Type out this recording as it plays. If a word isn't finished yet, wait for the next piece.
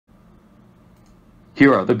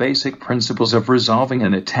Here are the basic principles of resolving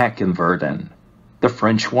an attack in Verdun. The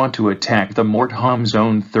French want to attack the Mortham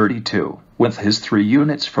Zone 32, with his 3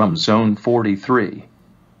 units from Zone 43.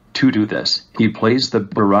 To do this, he plays the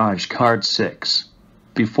barrage card 6.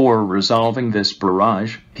 Before resolving this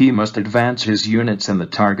barrage, he must advance his units in the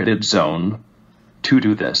targeted zone. To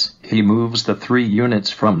do this, he moves the 3 units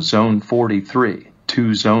from Zone 43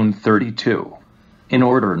 to Zone 32. In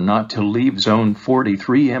order not to leave Zone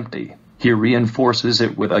 43 empty, he reinforces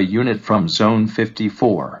it with a unit from Zone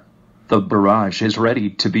 54. The barrage is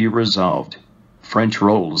ready to be resolved. French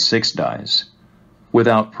rolls 6 dice.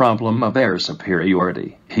 Without problem of air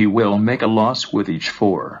superiority, he will make a loss with each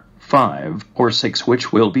 4, 5, or 6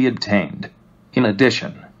 which will be obtained. In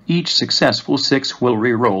addition, each successful 6 will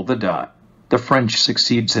re-roll the die. The French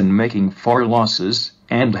succeeds in making 4 losses,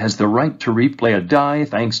 and has the right to replay a die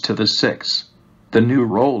thanks to the 6. The new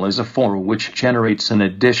roll is a 4 which generates an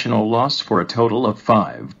additional loss for a total of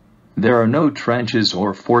 5. There are no trenches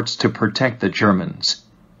or forts to protect the Germans.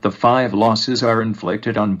 The 5 losses are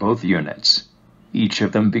inflicted on both units. Each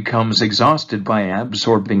of them becomes exhausted by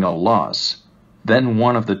absorbing a loss. Then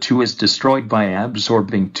one of the 2 is destroyed by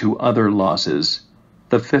absorbing 2 other losses.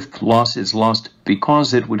 The 5th loss is lost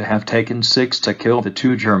because it would have taken 6 to kill the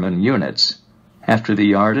 2 German units. After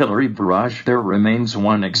the artillery barrage, there remains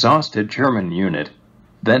 1 exhausted German unit.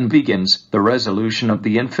 Then begins the resolution of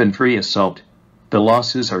the infantry assault. The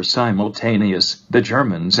losses are simultaneous. The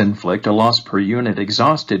Germans inflict a loss per unit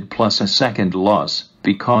exhausted plus a second loss.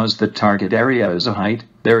 Because the target area is a height,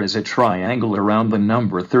 there is a triangle around the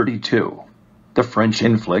number 32. The French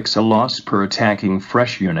inflicts a loss per attacking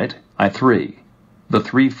fresh unit, I3. The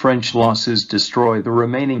 3 French losses destroy the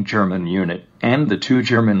remaining German unit, and the 2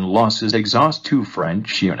 German losses exhaust 2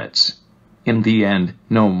 French units. In the end,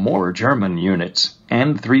 no more German units,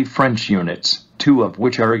 and 3 French units, 2 of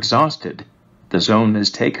which are exhausted. The zone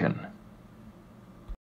is taken.